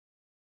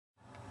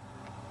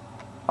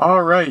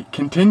Alright,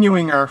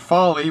 continuing our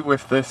folly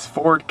with this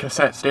Ford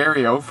cassette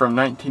stereo from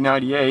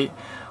 1998,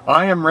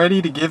 I am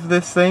ready to give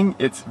this thing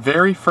its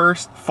very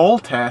first full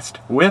test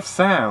with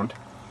sound.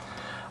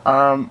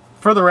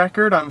 For the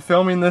record, I'm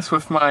filming this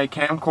with my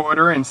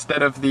camcorder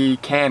instead of the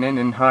Canon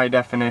in high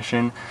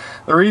definition.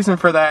 The reason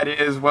for that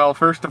is, well,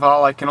 first of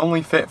all, I can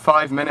only fit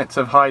 5 minutes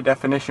of high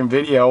definition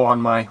video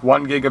on my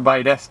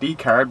 1GB SD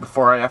card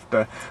before I have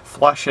to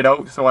flush it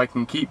out so I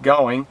can keep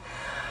going.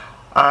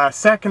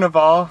 Second of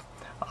all,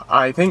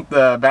 I think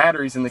the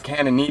batteries in the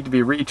Canon need to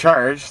be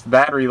recharged. The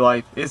battery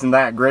life isn't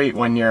that great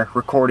when you're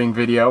recording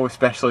video,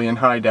 especially in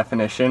high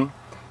definition.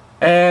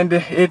 And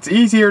it's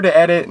easier to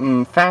edit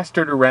and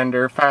faster to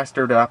render,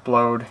 faster to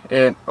upload.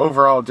 It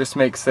overall just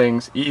makes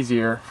things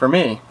easier for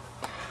me.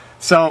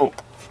 So,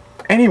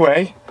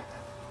 anyway,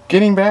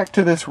 getting back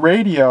to this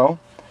radio,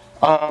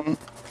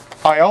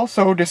 I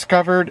also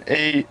discovered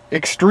a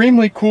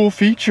extremely cool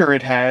feature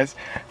it has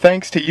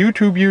thanks to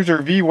YouTube user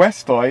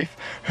VWestlife,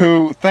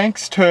 who,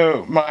 thanks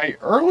to my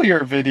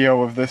earlier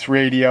video of this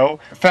radio,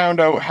 found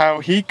out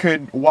how he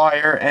could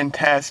wire and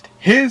test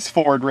his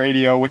Ford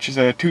radio, which is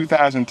a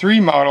 2003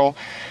 model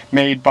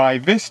made by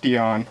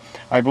Visteon.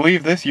 I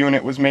believe this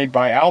unit was made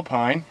by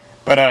Alpine,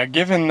 but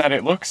given that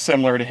it looks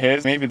similar to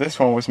his, maybe this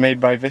one was made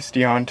by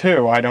Visteon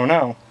too, I don't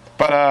know.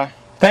 But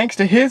thanks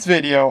to his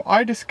video,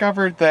 I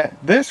discovered that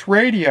this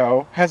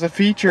radio has a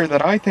feature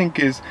that I think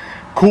is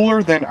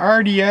cooler than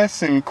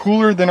RDS and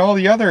cooler than all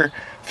the other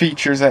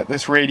features that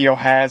this radio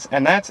has,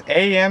 and that's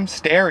AM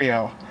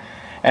stereo.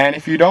 And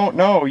if you don't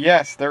know,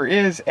 yes, there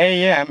is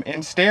AM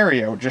in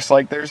stereo, just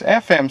like there's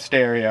FM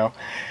stereo.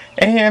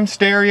 AM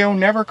stereo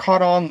never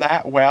caught on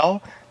that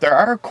well. There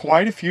are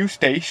quite a few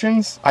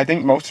stations, I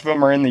think most of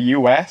them are in the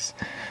US,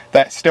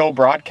 that still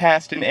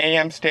broadcast in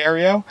AM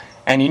stereo,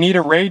 and you need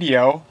a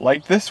radio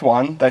like this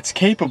one that's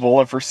capable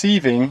of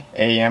receiving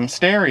AM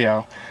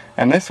stereo.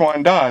 And this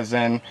one does,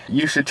 and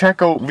you should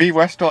check out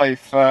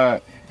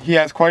VWestlife. He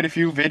has quite a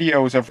few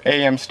videos of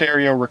AM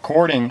stereo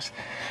recordings,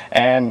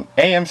 and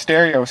AM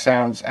stereo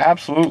sounds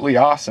absolutely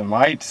awesome.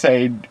 I'd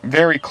say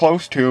very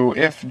close to,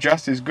 if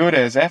just as good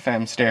as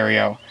FM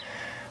stereo.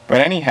 But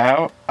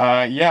anyhow,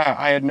 yeah,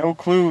 I had no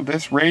clue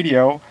this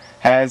radio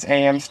has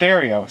AM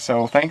stereo,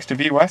 so thanks to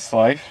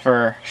VWestlife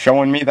for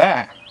showing me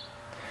that.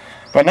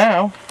 But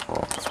now,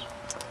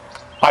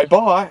 I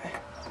bought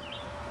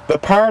the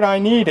part I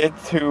needed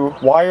to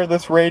wire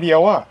this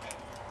radio up.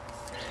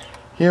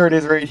 Here it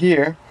is right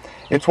here.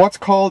 It's what's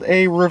called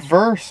a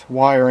reverse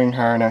wiring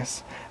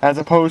harness, as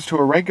opposed to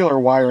a regular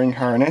wiring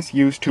harness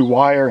used to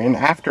wire an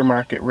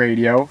aftermarket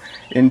radio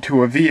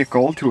into a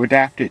vehicle to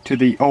adapt it to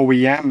the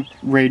OEM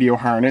radio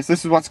harness.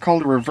 This is what's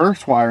called a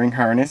reverse wiring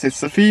harness. It's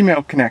the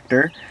female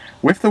connector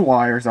with the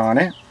wires on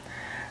it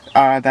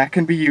that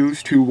can be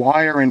used to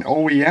wire an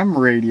OEM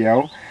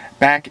radio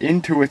back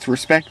into its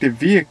respective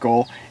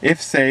vehicle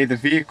if, say, the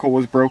vehicle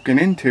was broken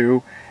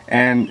into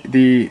and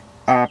the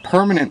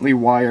permanently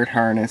wired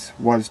harness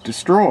was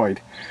destroyed.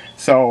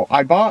 So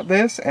I bought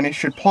this, and it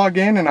should plug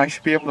in, and I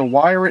should be able to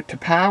wire it to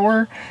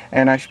power,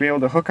 and I should be able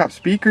to hook up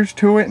speakers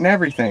to it and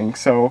everything.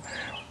 So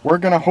we're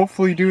going to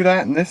hopefully do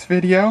that in this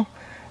video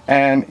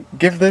and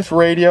give this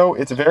radio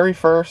its very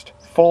first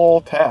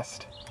full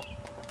test.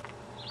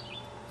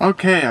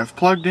 Okay, I've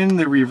plugged in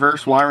the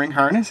reverse wiring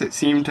harness. It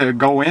seemed to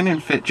go in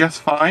and fit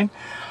just fine.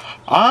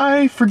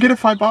 I forget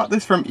if I bought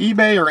this from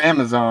eBay or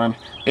Amazon.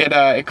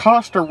 It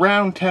cost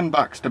around 10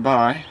 bucks to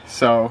buy,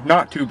 so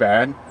not too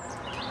bad.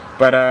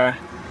 But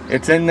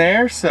it's in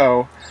there,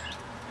 so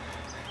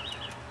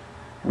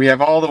we have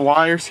all the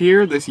wires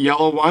here. This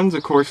yellow one's,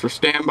 of course, for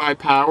standby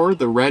power,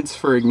 the red's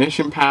for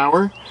ignition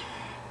power,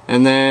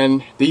 and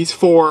then these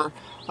four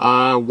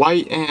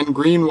white and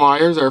green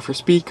wires are for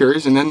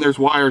speakers, and then there's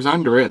wires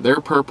under it. They're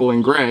purple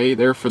and gray.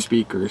 They're for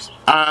speakers.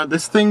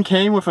 This thing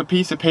came with a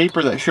piece of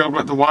paper that showed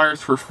what the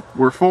wires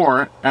were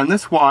for, and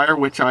this wire,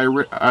 which I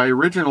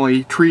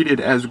originally treated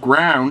as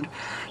ground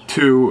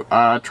to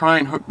try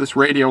and hook this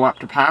radio up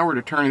to power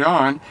to turn it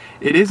on,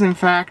 it is in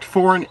fact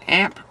for an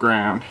amp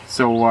ground.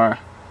 So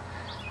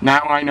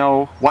now I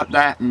know what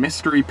that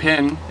mystery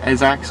pin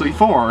is actually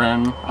for,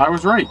 and I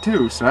was right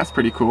too, so that's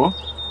pretty cool.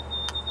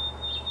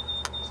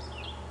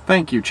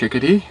 Thank you,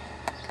 Chickadee.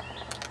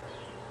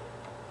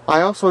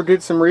 I also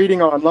did some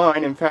reading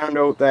online and found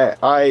out that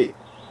I,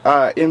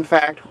 in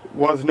fact,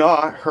 was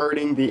not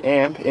hurting the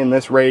amp in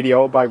this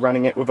radio by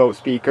running it without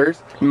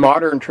speakers.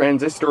 Modern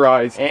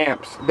transistorized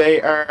amps,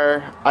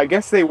 I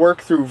guess they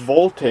work through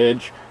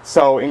voltage,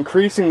 so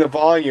increasing the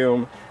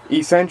volume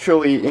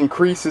essentially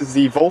increases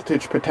the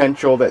voltage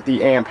potential that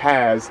the amp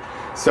has.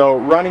 So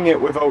running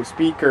it without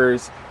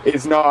speakers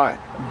is not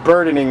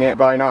burdening it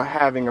by not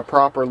having a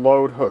proper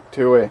load hooked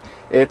to it.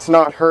 It's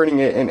not hurting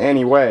it in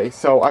any way.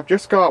 So I've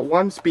just got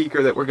one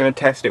speaker that we're going to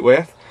test it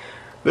with.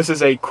 This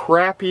is a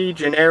crappy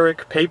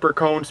generic paper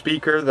cone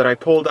speaker that I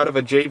pulled out of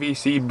a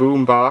JVC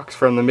boombox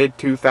from the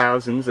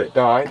mid-2000s that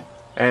died.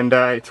 And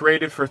it's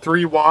rated for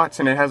 3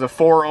 watts and it has a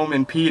 4 ohm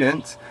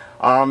impedance.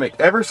 It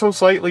ever so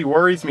slightly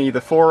worries me,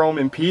 the 4 ohm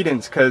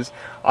impedance, because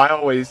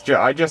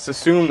I just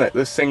assume that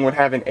this thing would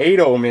have an 8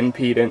 ohm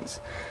impedance.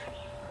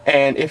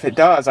 And if it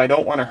does, I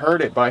don't want to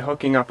hurt it by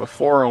hooking up a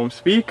 4 ohm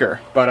speaker.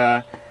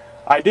 But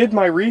I did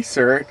my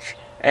research,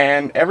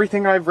 and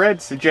everything I've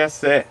read suggests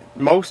that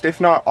most,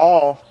 if not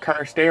all,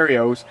 car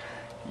stereos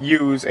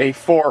use a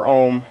 4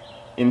 ohm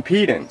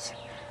impedance.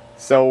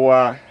 So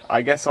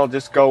I guess I'll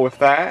just go with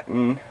that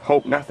and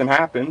hope nothing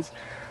happens.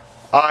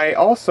 I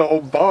also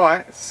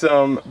bought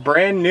some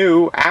brand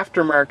new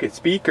aftermarket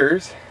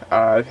speakers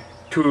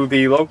to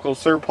the local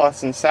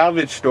surplus and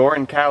salvage store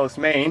in Calais,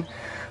 Maine.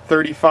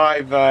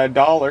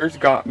 $35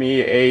 got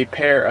me a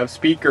pair of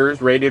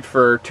speakers rated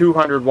for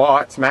 200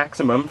 watts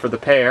maximum for the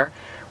pair.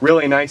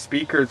 Really nice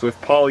speakers with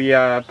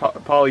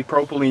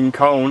polypropylene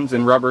cones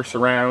and rubber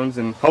surrounds,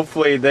 and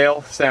hopefully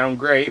they'll sound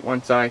great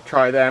once I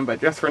try them.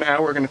 But just for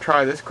now, we're going to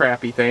try this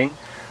crappy thing.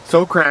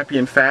 So crappy,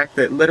 in fact,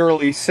 that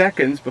literally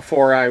seconds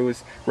before I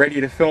was ready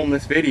to film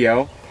this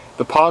video,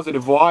 the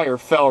positive wire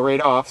fell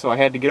right off, so I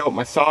had to get out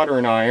my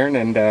soldering iron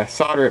and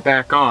solder it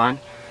back on.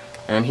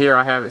 And here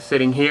I have it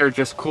sitting here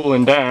just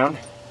cooling down,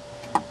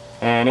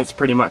 and it's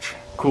pretty much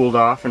cooled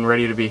off and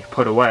ready to be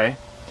put away.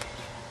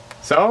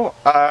 So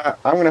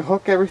I'm going to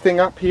hook everything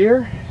up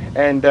here,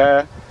 and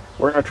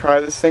we're going to try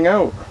this thing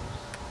out.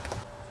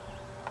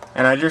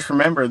 And I just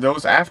remembered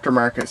those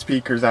aftermarket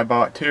speakers I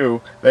bought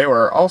too, they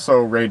were also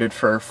rated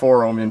for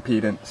 4 ohm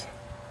impedance.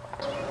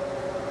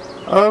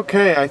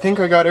 Okay, I think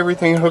I got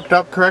everything hooked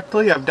up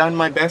correctly. I've done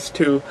my best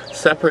to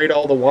separate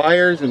all the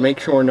wires and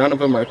make sure none of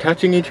them are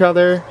touching each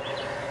other.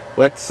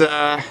 Let's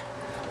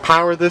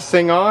power this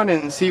thing on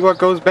and see what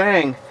goes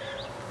bang.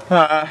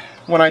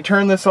 When I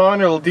turn this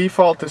on, it'll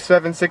default to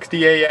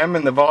 760 AM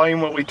and the volume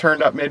will be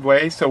turned up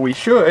midway, so we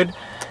should,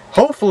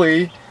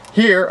 hopefully,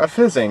 hear a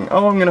fizzing.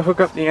 Oh, I'm going to hook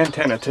up the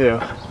antenna too.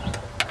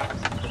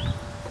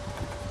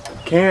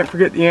 Can't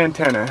forget the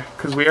antenna,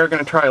 because we are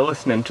going to try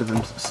listening to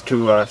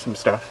some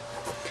stuff.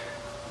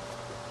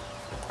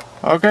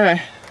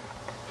 Okay,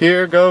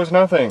 here goes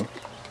nothing.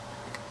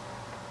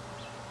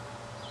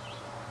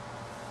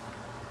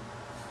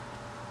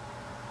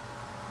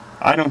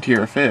 I don't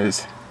hear a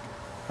fizz.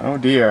 Oh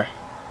dear.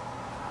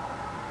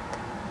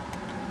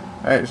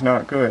 That is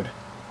not good.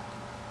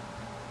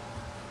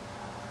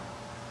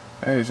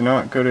 That is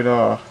not good at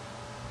all.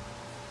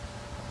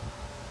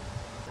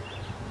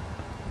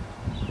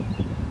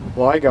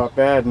 Well, I got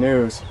bad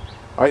news.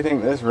 I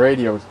think this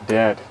radio's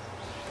dead.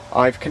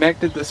 I've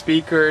connected the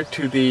speaker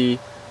to the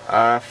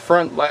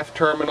front left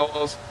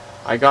terminals.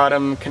 I got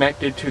them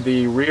connected to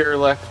the rear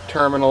left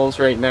terminals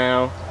right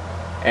now,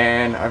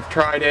 and I've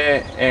tried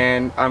it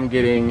and I'm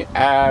getting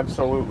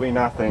absolutely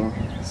nothing.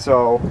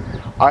 So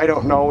I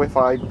don't know if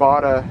I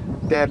bought a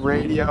dead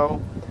radio,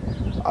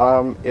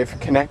 if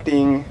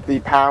connecting the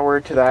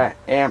power to that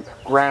amp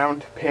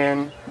ground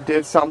pin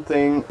did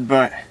something,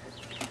 but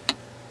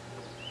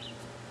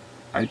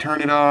I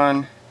turn it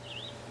on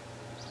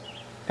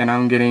and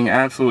I'm getting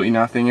absolutely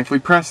nothing. If we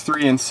press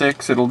 3 and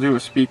 6, it'll do a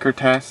speaker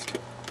test.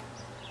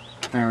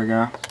 There we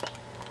go.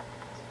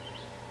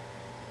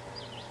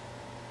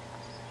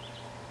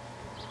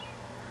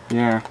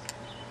 Yeah.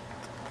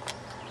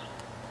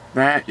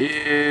 That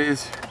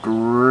is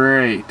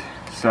great.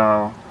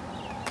 So,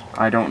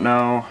 I don't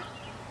know.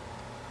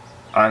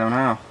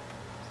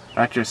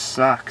 That just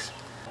sucks.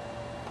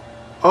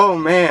 Oh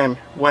man,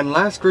 when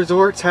last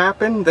resorts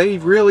happen, they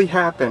really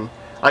happen.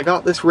 I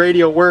got this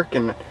radio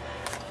working.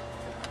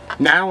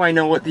 Now I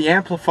know what the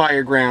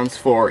amplifier ground's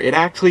for. It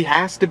actually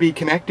has to be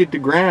connected to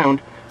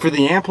ground for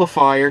the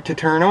amplifier to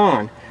turn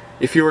on.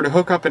 If you were to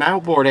hook up an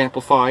outboard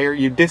amplifier,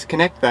 you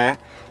disconnect that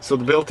so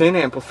the built-in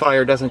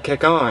amplifier doesn't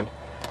kick on.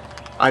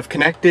 I've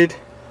connected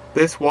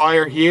this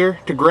wire here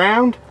to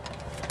ground,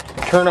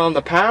 turn on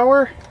the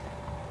power,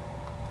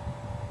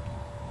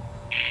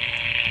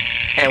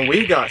 and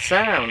we got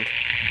sound.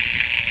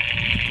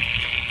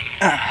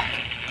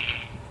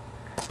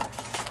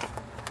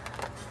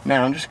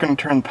 Now I'm just going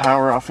to turn the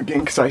power off again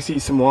because I see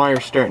some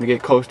wires starting to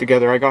get close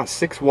together. I got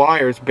 6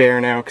 wires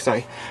bare now because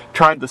I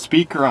tried the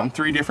speaker on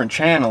 3 different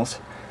channels.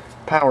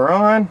 Power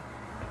on.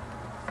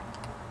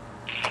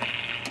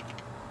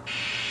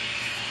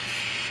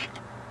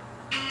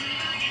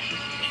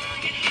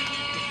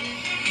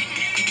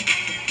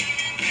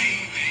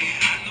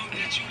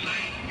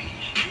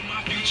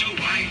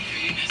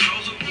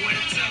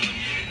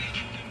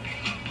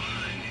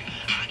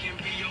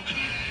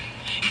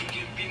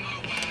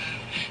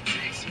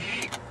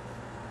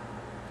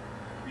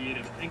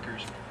 Creative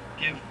thinkers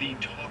give the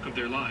talk of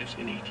their lives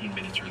in 18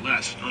 minutes or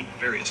less on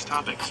various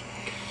topics.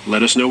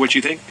 Let us know what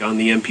you think on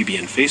the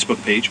MPBN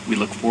Facebook page. We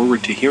look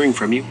forward to hearing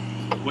from you.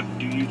 What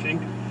do you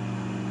think?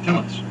 Tell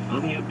us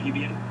on the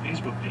MPBN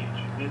Facebook page,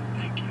 and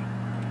thank you.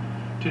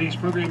 Today's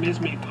program is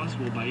made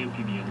possible by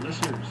MPBN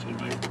listeners and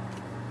by...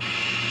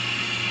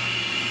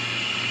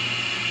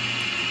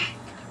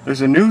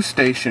 There's a news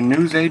station,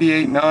 News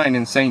 88.9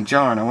 in St.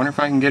 John. I wonder if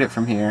I can get it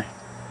from here.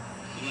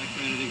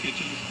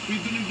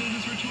 We've been in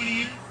business for 20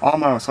 years.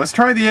 Almost. Let's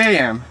try the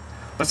AM.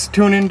 Let's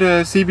tune into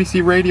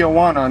CBC Radio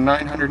 1 on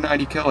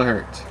 990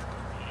 kilohertz.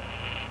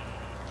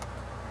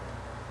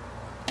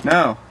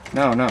 No,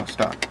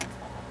 stop.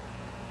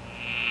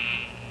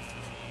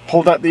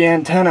 Hold up the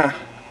antenna.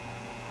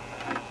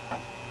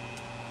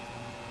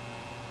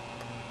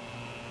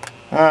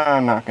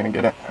 I'm not gonna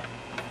get it.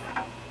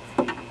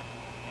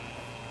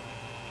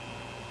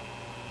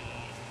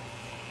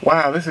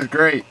 Wow, this is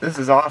great. This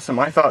is awesome.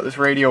 I thought this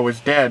radio was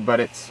dead, but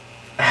it's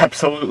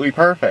absolutely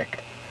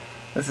perfect.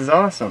 This is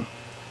awesome.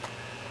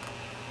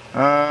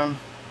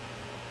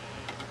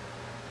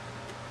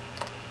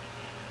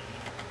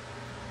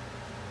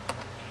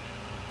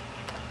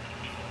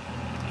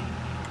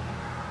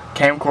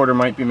 Camcorder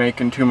might be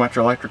making too much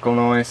electrical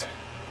noise.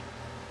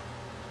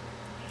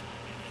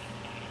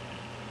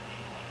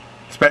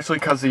 Especially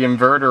because the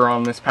inverter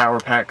on this power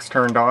pack's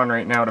turned on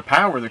right now to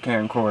power the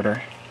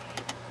camcorder.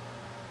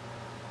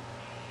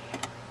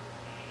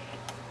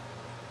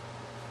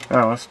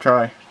 Oh, let's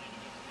try.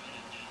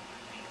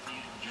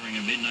 During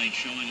a midnight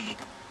showing of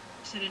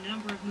at a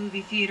number of movie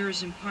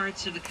theaters in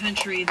parts of the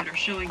country that are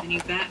showing the new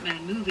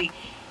Batman movie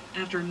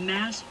after a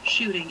mass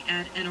shooting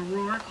at an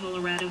Aurora,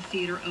 Colorado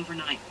theater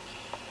overnight.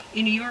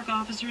 In New York,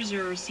 officers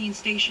are seen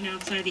stationed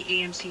outside the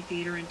AMC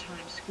Theater in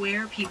Times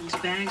Square. People's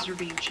bags are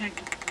being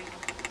checked.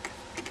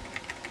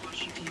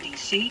 Washington,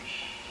 D.C.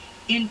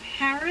 In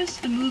Paris,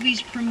 the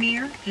movie's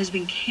premiere has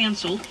been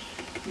canceled.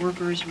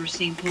 Workers were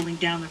seen pulling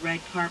down the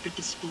red carpet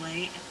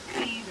display at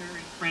the theater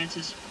in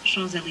France's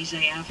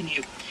Champs-Élysées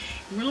Avenue.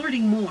 We're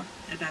learning more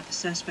about the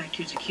suspect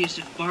who's accused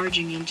of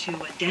barging into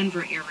a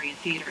Denver area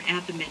theater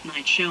at the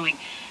midnight showing,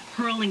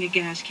 hurling a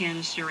gas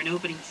canister and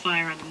opening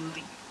fire on the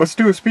movie. Let's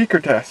do a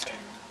speaker test.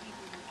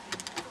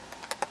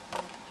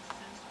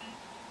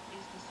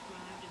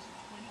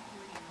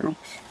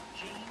 Oops.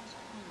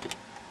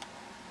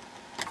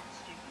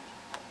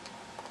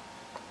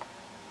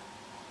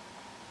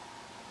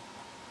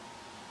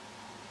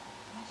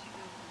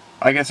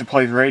 I guess it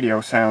plays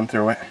radio sound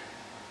through it.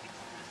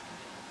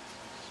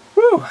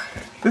 Woo!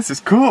 This is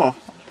cool.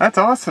 That's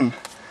awesome.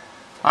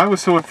 I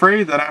was so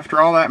afraid that after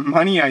all that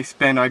money I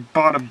spent, I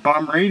bought a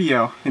bum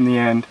radio in the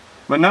end.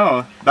 But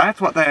no,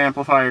 that's what that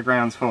amplifier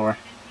ground's for.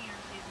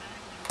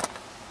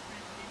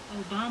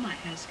 Obama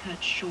has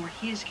cut short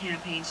his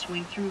campaign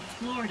swing through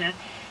Florida,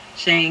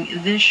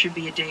 saying this should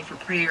be a day for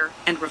prayer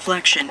and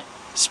reflection.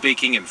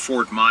 Speaking in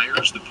Fort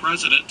Myers, the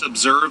president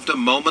observed a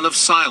moment of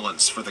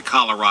silence for the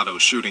Colorado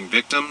shooting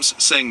victims,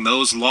 saying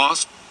those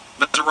lost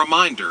as a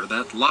reminder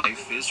that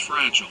life is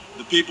fragile.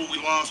 The people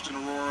we lost in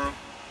Aurora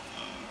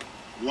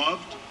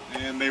loved,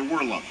 and they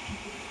were loved.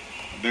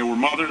 They were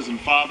mothers and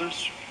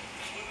fathers.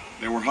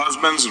 They were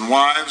husbands and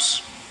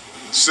wives,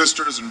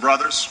 sisters and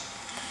brothers,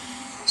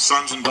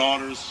 sons and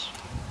daughters.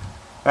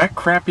 That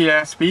crappy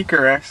ass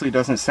speaker actually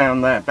doesn't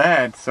sound that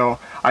bad, so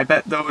I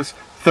bet those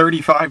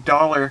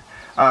 $35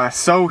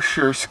 Soch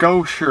or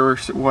Skosh or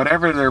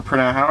whatever they're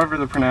pronounced, however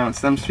they're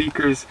pronounced, them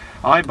speakers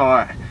I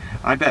bought,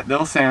 I bet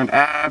they'll sound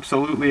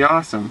absolutely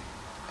awesome.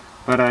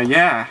 But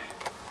yeah,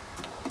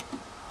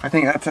 I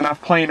think that's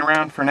enough playing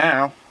around for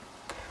now.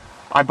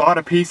 I bought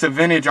a piece of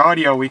vintage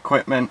audio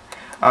equipment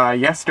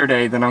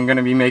yesterday that I'm going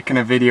to be making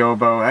a video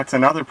about. That's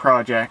another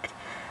project,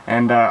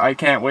 and I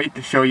can't wait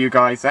to show you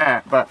guys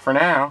that. But for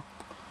now,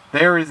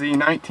 there is the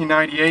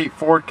 1998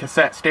 Ford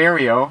cassette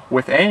stereo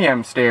with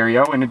AM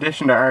stereo in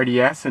addition to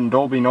RDS and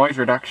Dolby noise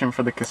reduction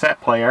for the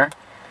cassette player.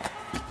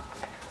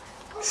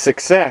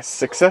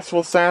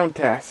 Successful sound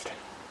test.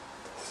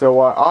 So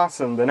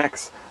awesome. The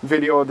next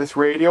video of this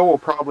radio will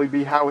probably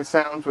be how it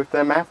sounds with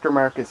them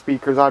aftermarket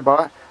speakers I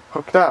bought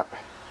hooked up.